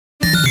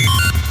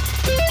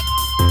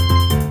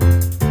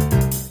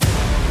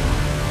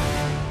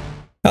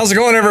How's it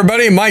going,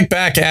 everybody? Mike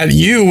back at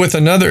you with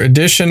another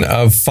edition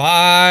of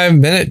 5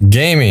 Minute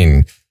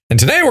Gaming. And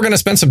today we're going to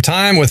spend some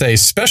time with a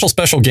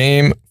special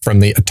game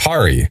from the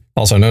Atari,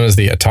 also known as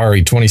the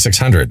Atari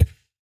 2600.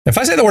 If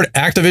I say the word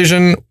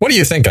Activision, what do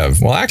you think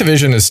of? Well,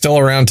 Activision is still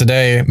around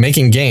today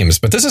making games,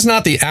 but this is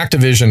not the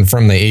Activision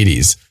from the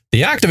 80s.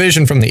 The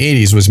Activision from the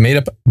 80s was made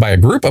up by a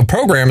group of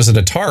programmers at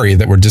Atari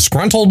that were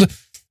disgruntled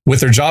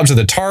with their jobs at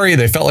Atari.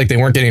 They felt like they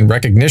weren't getting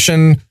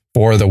recognition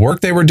for the work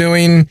they were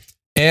doing.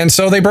 And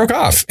so they broke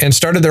off and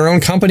started their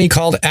own company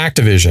called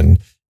Activision.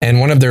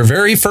 And one of their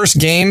very first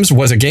games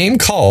was a game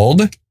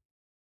called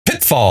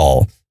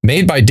Pitfall,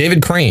 made by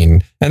David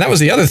Crane. And that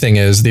was the other thing,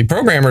 is the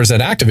programmers at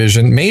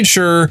Activision made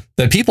sure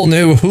that people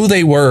knew who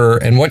they were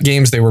and what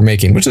games they were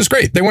making, which is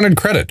great. They wanted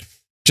credit.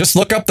 Just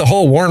look up the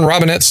whole Warren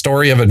Robinett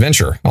story of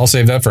adventure. I'll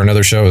save that for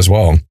another show as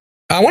well.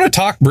 I want to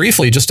talk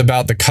briefly just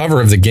about the cover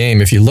of the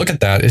game. If you look at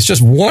that, it's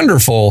just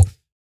wonderful.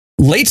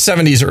 Late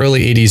 70s,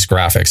 early 80s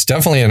graphics,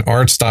 definitely an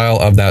art style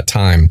of that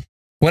time.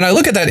 When I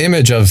look at that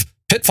image of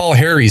Pitfall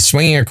Harry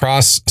swinging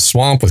across a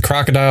swamp with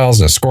crocodiles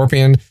and a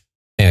scorpion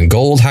and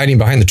gold hiding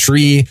behind the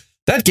tree,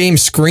 that game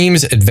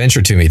screams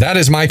adventure to me. That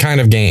is my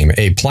kind of game,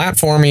 a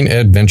platforming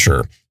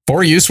adventure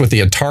for use with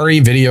the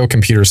Atari video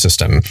computer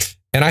system.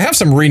 And I have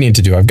some reading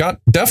to do. I've got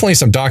definitely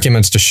some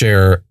documents to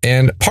share.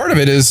 And part of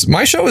it is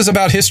my show is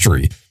about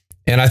history.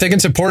 And I think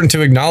it's important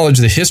to acknowledge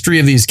the history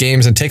of these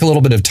games and take a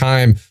little bit of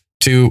time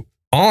to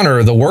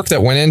honor the work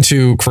that went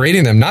into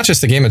creating them, not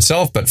just the game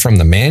itself, but from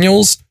the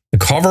manuals, the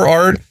cover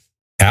art,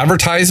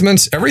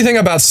 advertisements, everything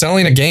about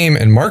selling a game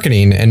and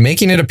marketing and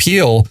making it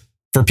appeal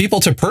for people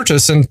to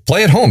purchase and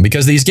play at home,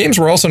 because these games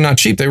were also not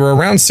cheap. They were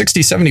around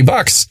 60, 70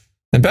 bucks.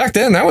 And back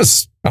then that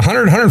was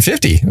 100,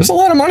 150. It was a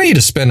lot of money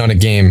to spend on a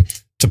game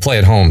to play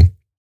at home,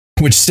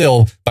 which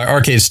still by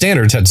arcade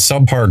standards had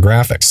subpar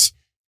graphics.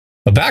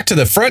 But back to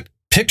the front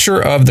picture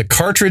of the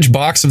cartridge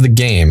box of the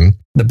game,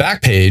 the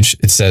back page,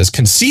 it says,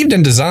 conceived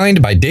and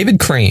designed by David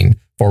Crane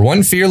for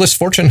one fearless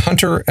fortune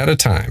hunter at a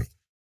time.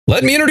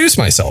 Let me introduce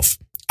myself.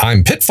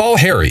 I'm Pitfall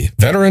Harry,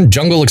 veteran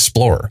jungle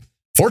explorer.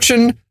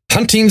 Fortune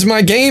hunting's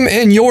my game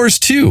and yours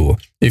too.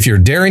 If you're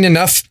daring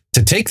enough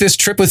to take this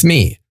trip with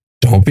me,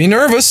 don't be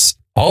nervous.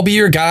 I'll be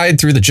your guide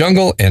through the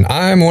jungle and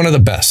I'm one of the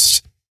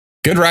best.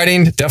 Good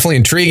writing, definitely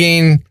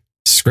intriguing,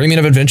 screaming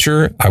of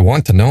adventure. I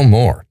want to know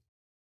more.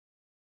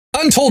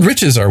 Untold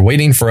riches are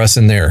waiting for us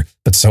in there,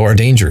 but so are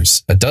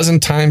dangers, a dozen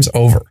times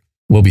over.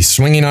 We'll be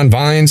swinging on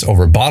vines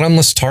over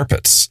bottomless tar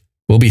pits.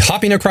 We'll be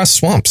hopping across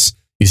swamps,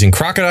 using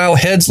crocodile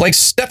heads like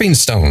stepping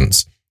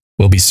stones.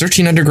 We'll be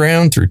searching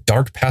underground through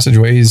dark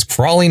passageways,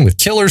 crawling with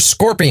killer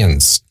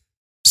scorpions.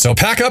 So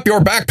pack up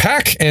your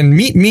backpack and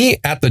meet me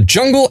at the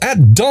jungle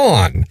at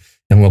dawn,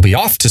 and we'll be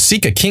off to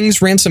seek a king's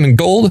ransom in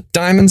gold,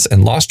 diamonds,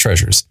 and lost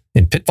treasures.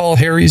 In Pitfall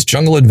Harry's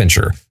Jungle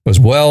Adventure. It was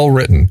well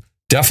written.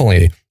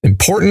 Definitely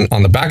important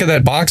on the back of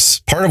that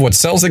box. Part of what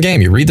sells the game.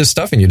 You read this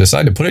stuff and you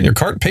decide to put it in your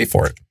cart and pay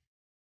for it.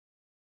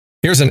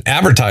 Here's an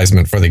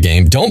advertisement for the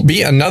game. Don't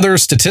be another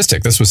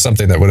statistic. This was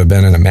something that would have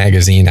been in a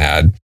magazine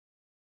ad.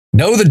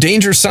 Know the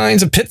danger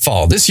signs of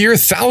Pitfall. This year,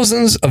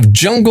 thousands of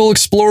jungle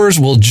explorers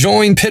will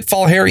join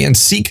Pitfall Harry and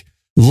seek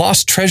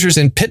lost treasures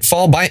in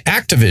Pitfall by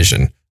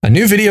Activision, a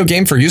new video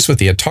game for use with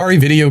the Atari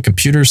video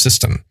computer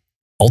system.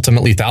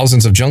 Ultimately,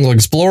 thousands of jungle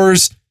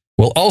explorers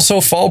will also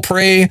fall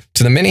prey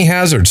to the many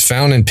hazards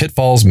found in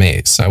Pitfall's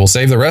maze. I will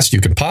save the rest. You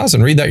can pause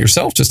and read that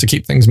yourself just to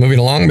keep things moving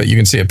along, but you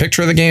can see a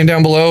picture of the game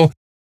down below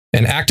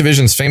and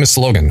Activision's famous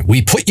slogan,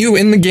 "We put you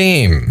in the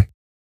game."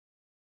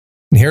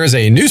 And here is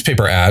a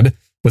newspaper ad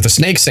with a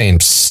snake saying,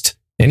 "Psst,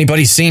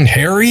 anybody seen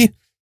Harry?"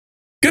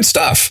 Good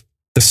stuff.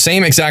 The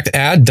same exact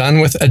ad done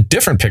with a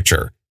different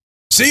picture.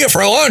 "See you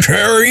for lunch,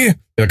 Harry."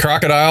 The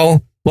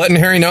crocodile letting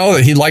Harry know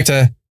that he'd like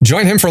to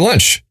join him for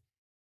lunch.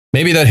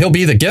 Maybe that he'll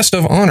be the guest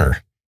of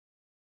honor.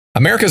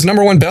 America's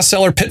 #1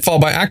 bestseller, Pitfall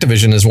by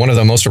Activision, is one of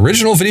the most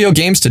original video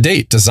games to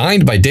date,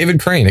 designed by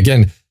David Crane.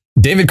 Again,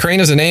 David Crane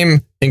is a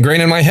name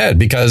ingrained in my head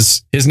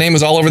because his name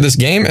was all over this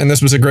game, and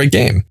this was a great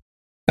game.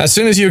 As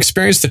soon as you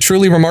experience the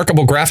truly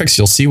remarkable graphics,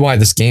 you'll see why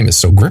this game is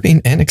so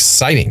gripping and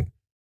exciting.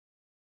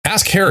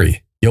 Ask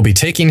Harry. You'll be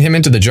taking him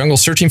into the jungle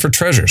searching for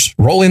treasures,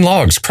 rolling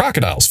logs,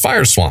 crocodiles,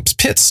 fire swamps,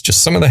 pits,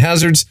 just some of the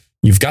hazards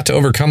you've got to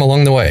overcome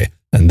along the way.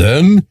 And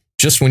then,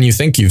 just when you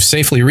think you've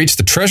safely reached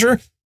the treasure,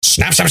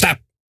 snap, snap,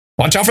 snap.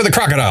 Watch out for the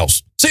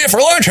crocodiles. See you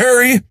for lunch,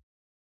 Harry.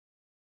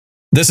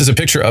 This is a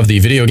picture of the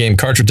video game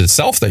cartridge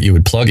itself that you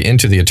would plug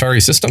into the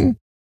Atari system.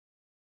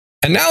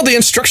 And now the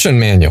instruction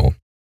manual.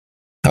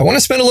 I want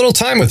to spend a little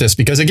time with this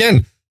because,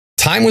 again,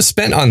 time was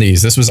spent on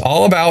these. This was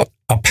all about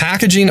a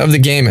packaging of the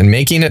game and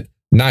making it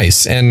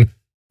nice. And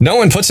no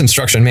one puts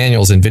instruction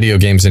manuals in video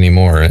games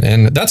anymore.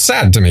 And that's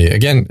sad to me.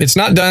 Again, it's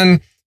not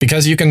done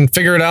because you can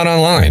figure it out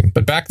online.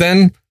 But back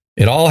then,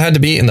 it all had to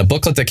be in the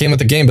booklet that came with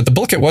the game. But the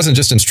booklet wasn't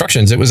just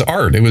instructions. It was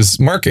art. It was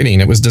marketing.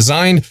 It was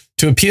designed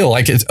to appeal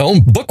like its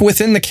own book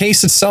within the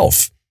case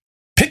itself.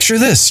 Picture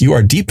this. You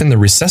are deep in the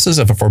recesses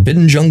of a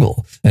forbidden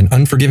jungle, an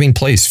unforgiving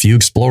place few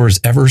explorers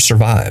ever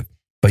survive.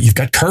 But you've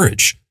got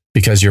courage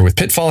because you're with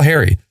Pitfall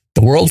Harry,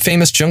 the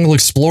world-famous jungle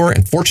explorer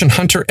and fortune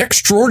hunter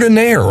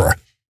extraordinaire.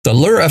 The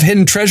lure of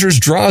hidden treasures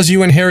draws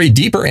you and Harry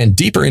deeper and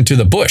deeper into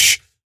the bush.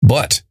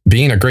 But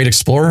being a great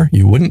explorer,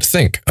 you wouldn't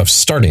think of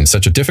starting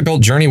such a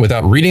difficult journey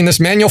without reading this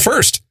manual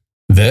first.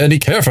 Very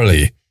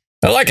carefully.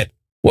 I like it.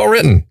 Well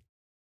written.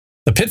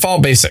 The Pitfall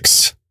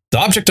Basics. The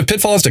object of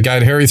Pitfall is to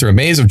guide Harry through a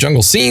maze of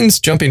jungle scenes,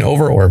 jumping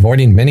over or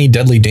avoiding many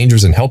deadly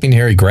dangers and helping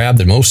Harry grab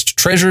the most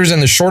treasures in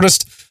the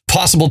shortest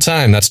possible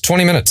time. That's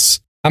 20 minutes.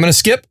 I'm going to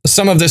skip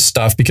some of this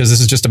stuff because this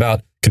is just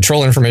about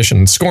control information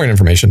and scoring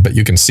information, but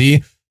you can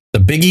see the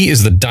biggie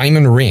is the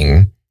diamond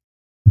ring.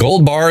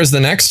 Gold bar is the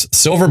next,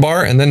 silver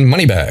bar, and then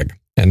money bag.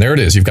 And there it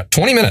is. You've got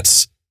 20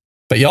 minutes.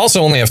 But you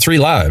also only have 3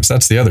 lives.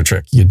 That's the other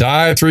trick. You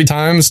die 3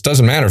 times.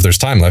 Doesn't matter if there's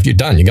time left. You're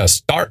done. You got to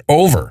start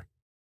over.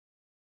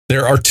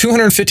 There are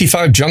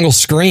 255 jungle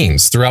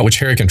screens throughout which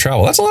Harry can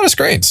travel. That's a lot of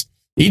screens.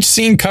 Each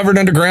scene covered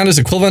underground is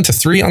equivalent to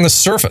 3 on the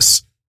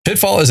surface.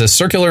 Pitfall is a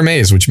circular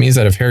maze, which means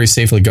that if Harry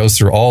safely goes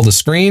through all the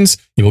screens,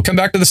 he will come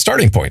back to the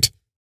starting point.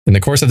 In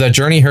the course of that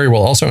journey, Harry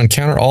will also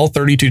encounter all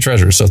 32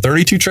 treasures. So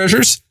 32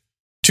 treasures,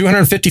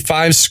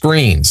 255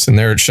 screens. And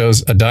there it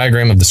shows a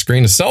diagram of the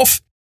screen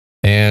itself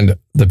and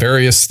the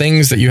various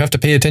things that you have to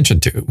pay attention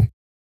to.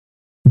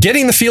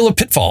 Getting the feel of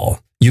Pitfall.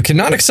 You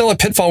cannot excel at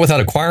Pitfall without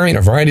acquiring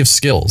a variety of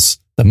skills.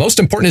 The most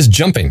important is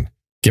jumping,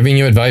 giving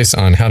you advice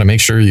on how to make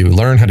sure you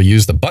learn how to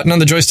use the button on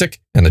the joystick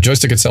and the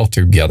joystick itself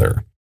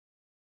together.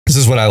 This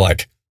is what I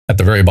like at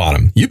the very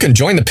bottom. You can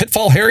join the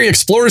Pitfall Harry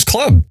Explorers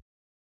Club.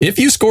 If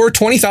you score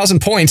 20,000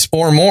 points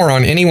or more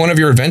on any one of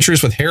your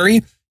adventures with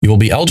Harry, you will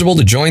be eligible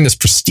to join this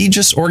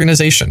prestigious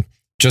organization.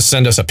 Just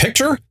send us a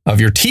picture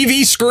of your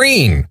TV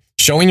screen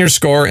showing your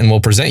score and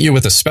we'll present you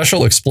with a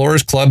special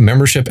Explorers Club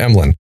membership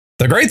emblem.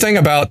 The great thing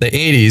about the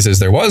 80s is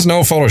there was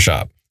no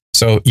Photoshop.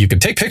 So you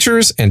could take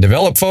pictures and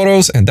develop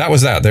photos, and that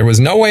was that. There was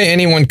no way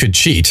anyone could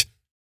cheat.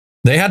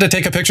 They had to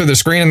take a picture of the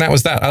screen, and that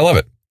was that. I love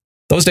it.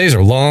 Those days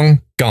are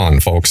long gone,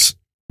 folks.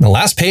 The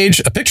last page,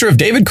 a picture of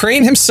David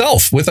Crane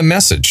himself with a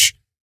message.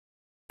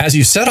 As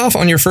you set off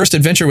on your first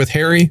adventure with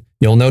Harry,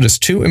 you'll notice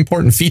 2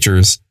 important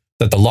features: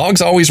 that the logs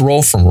always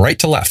roll from right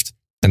to left,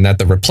 and that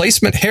the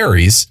replacement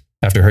Harrys,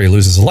 after Harry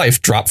loses a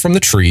life, drop from the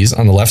trees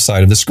on the left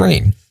side of the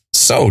screen.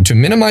 So, to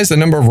minimize the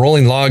number of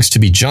rolling logs to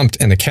be jumped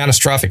and the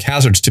catastrophic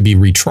hazards to be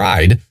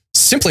retried,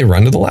 simply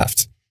run to the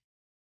left.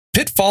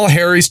 Pitfall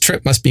Harry's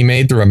trip must be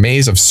made through a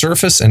maze of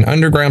surface and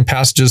underground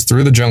passages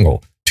through the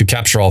jungle to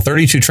capture all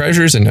 32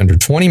 treasures in under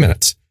 20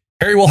 minutes.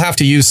 Harry will have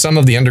to use some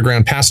of the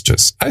underground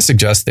passages. I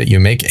suggest that you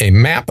make a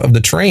map of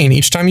the terrain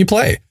each time you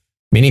play,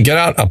 meaning get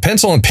out a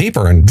pencil and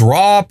paper and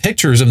draw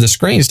pictures of the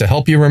screens to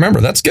help you remember.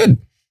 That's good.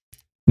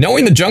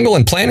 Knowing the jungle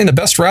and planning the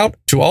best route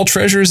to all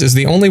treasures is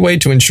the only way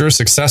to ensure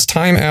success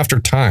time after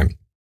time.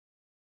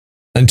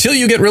 Until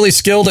you get really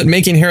skilled at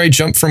making Harry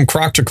jump from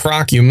croc to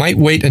croc, you might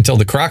wait until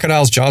the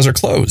crocodile's jaws are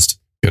closed.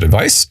 Good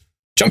advice.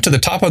 Jump to the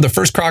top of the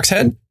first croc's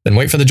head, then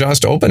wait for the jaws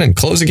to open and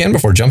close again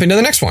before jumping to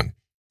the next one.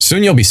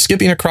 Soon you'll be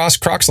skipping across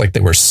crocs like they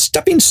were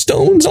stepping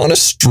stones on a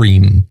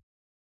stream.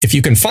 If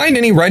you can find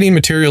any writing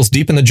materials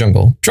deep in the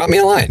jungle, drop me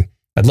a line.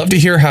 I'd love to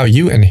hear how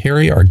you and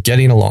Harry are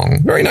getting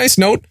along. Very nice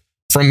note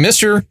from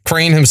Mr.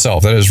 Crane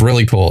himself. That is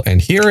really cool.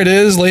 And here it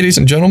is, ladies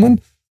and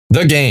gentlemen,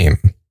 the game.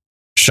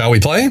 Shall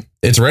we play?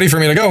 It's ready for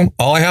me to go.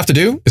 All I have to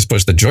do is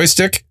push the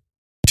joystick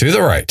to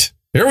the right.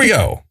 Here we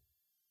go.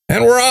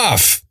 And we're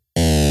off.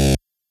 And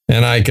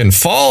I can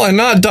fall and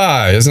not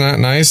die. Isn't that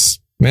nice?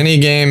 Many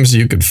games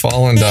you could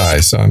fall and die.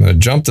 So I'm going to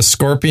jump the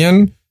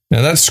scorpion.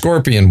 Now that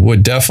scorpion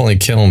would definitely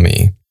kill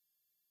me.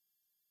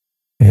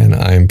 And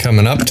I'm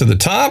coming up to the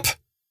top.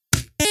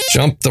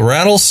 Jump the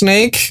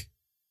rattlesnake.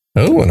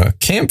 Oh, and a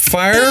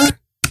campfire.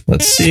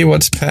 Let's see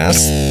what's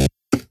past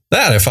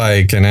that, if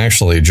I can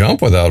actually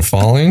jump without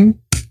falling.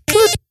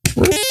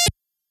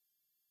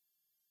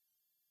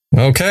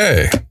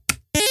 Okay.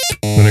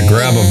 I'm going to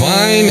grab a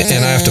vine,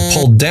 and I have to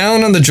pull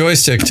down on the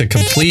joystick to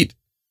complete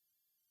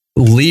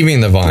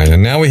leaving the vine.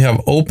 And now we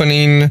have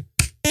opening,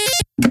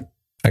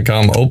 I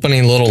call them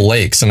opening little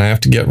lakes, and I have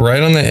to get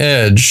right on the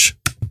edge.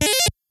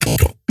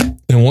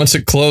 And once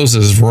it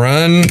closes,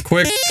 run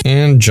quick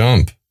and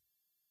jump.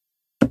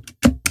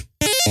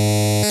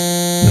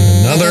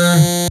 And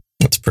another.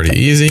 That's pretty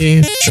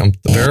easy.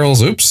 Jump the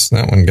barrels. Oops,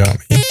 that one got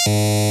me.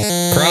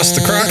 Cross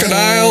the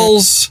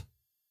crocodiles.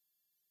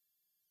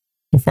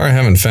 So far, I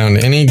haven't found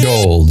any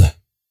gold.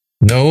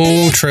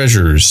 No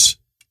treasures.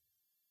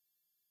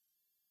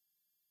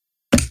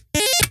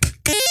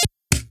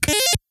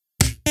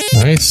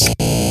 Nice.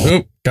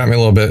 Oop, got me a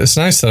little bit. It's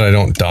nice that I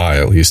don't die,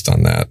 at least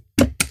on that.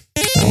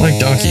 Not like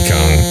Donkey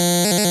Kong.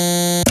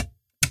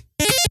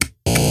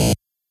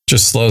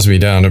 Just slows me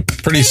down.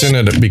 Pretty soon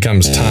it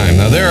becomes time.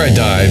 Now there I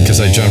died because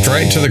I jumped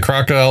right into the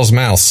crocodile's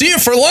mouth. See you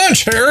for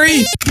lunch,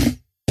 Harry!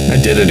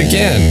 I did it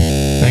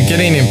again. I'm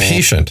getting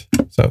impatient.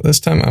 So this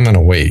time I'm going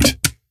to wait.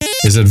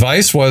 His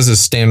advice was to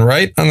stand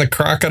right on the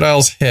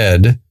crocodile's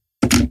head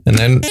and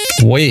then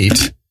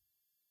wait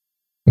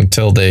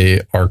until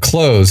they are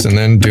closed and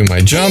then do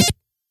my jump.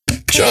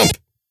 Jump!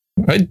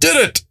 I did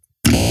it!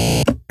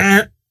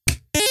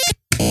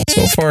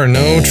 So far,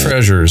 no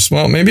treasures.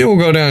 Well, maybe we'll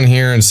go down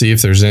here and see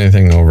if there's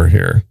anything over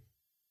here.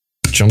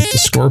 Jump the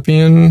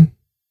scorpion.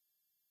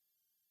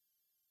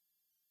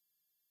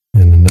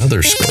 And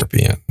another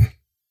scorpion.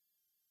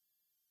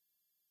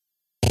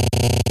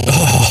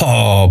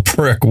 Oh,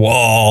 prick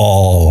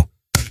wall.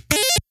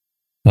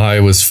 I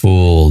was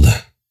fooled.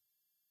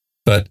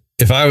 But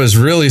if I was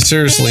really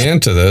seriously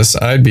into this,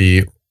 I'd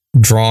be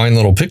drawing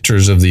little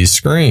pictures of these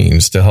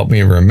screens to help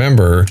me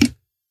remember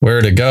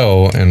where to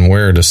go and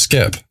where to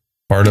skip.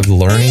 Part of the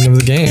learning of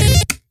the game.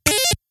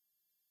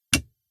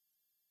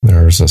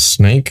 There's a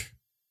snake.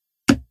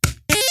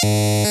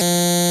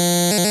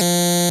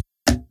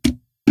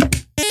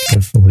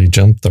 Carefully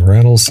jump the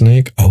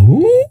rattlesnake.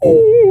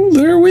 Oh,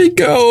 there we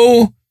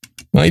go.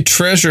 My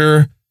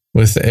treasure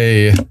with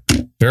a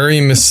very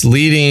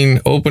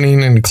misleading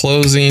opening and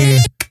closing.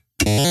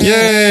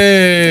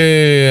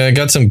 Yay! I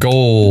got some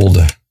gold.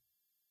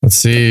 Let's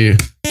see,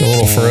 go a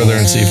little further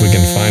and see if we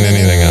can find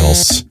anything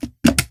else.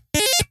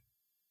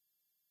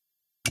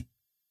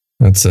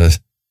 That's a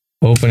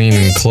opening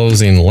and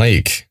closing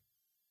lake.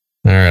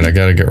 All right, I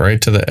got to get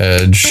right to the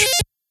edge.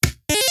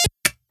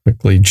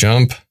 Quickly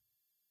jump.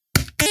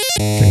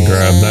 Can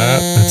grab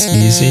that. That's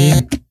easy.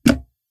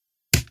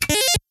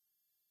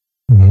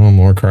 Oh,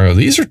 more cryo.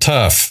 These are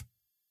tough.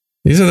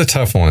 These are the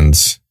tough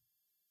ones.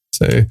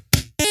 Say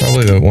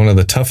probably one of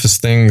the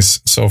toughest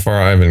things so far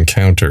I've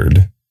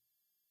encountered.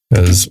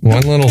 Is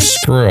one little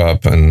screw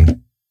up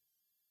and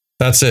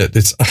that's it.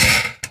 It's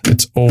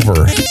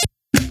over.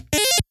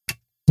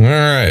 All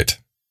right.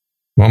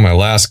 I'm on my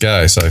last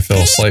guy, so I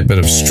feel a slight bit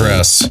of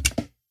stress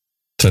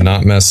to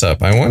not mess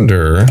up. I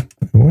wonder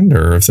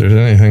if there's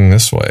anything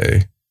this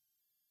way.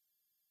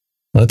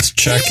 Let's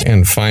check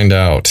and find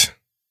out.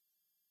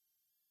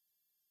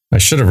 I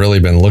should have really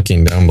been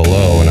looking down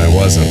below and I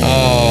wasn't.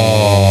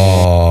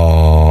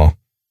 Oh.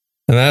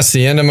 And that's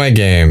the end of my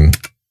game.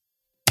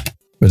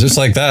 But just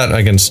like that,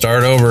 I can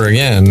start over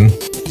again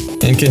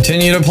and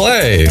continue to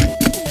play.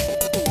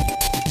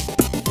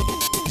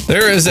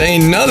 There is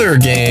another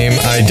game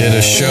I did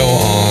a show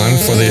on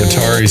for the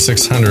Atari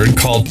 600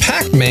 called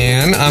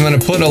Pac-Man. I'm going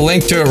to put a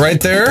link to it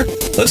right there.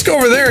 Let's go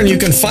over there and you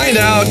can find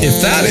out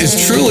if that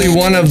is truly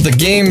one of the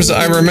games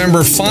I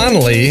remember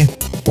fondly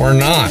or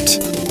not.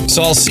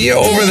 So I'll see you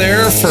over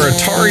there for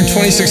Atari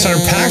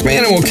 2600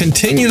 Pac-Man and we'll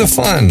continue the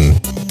fun.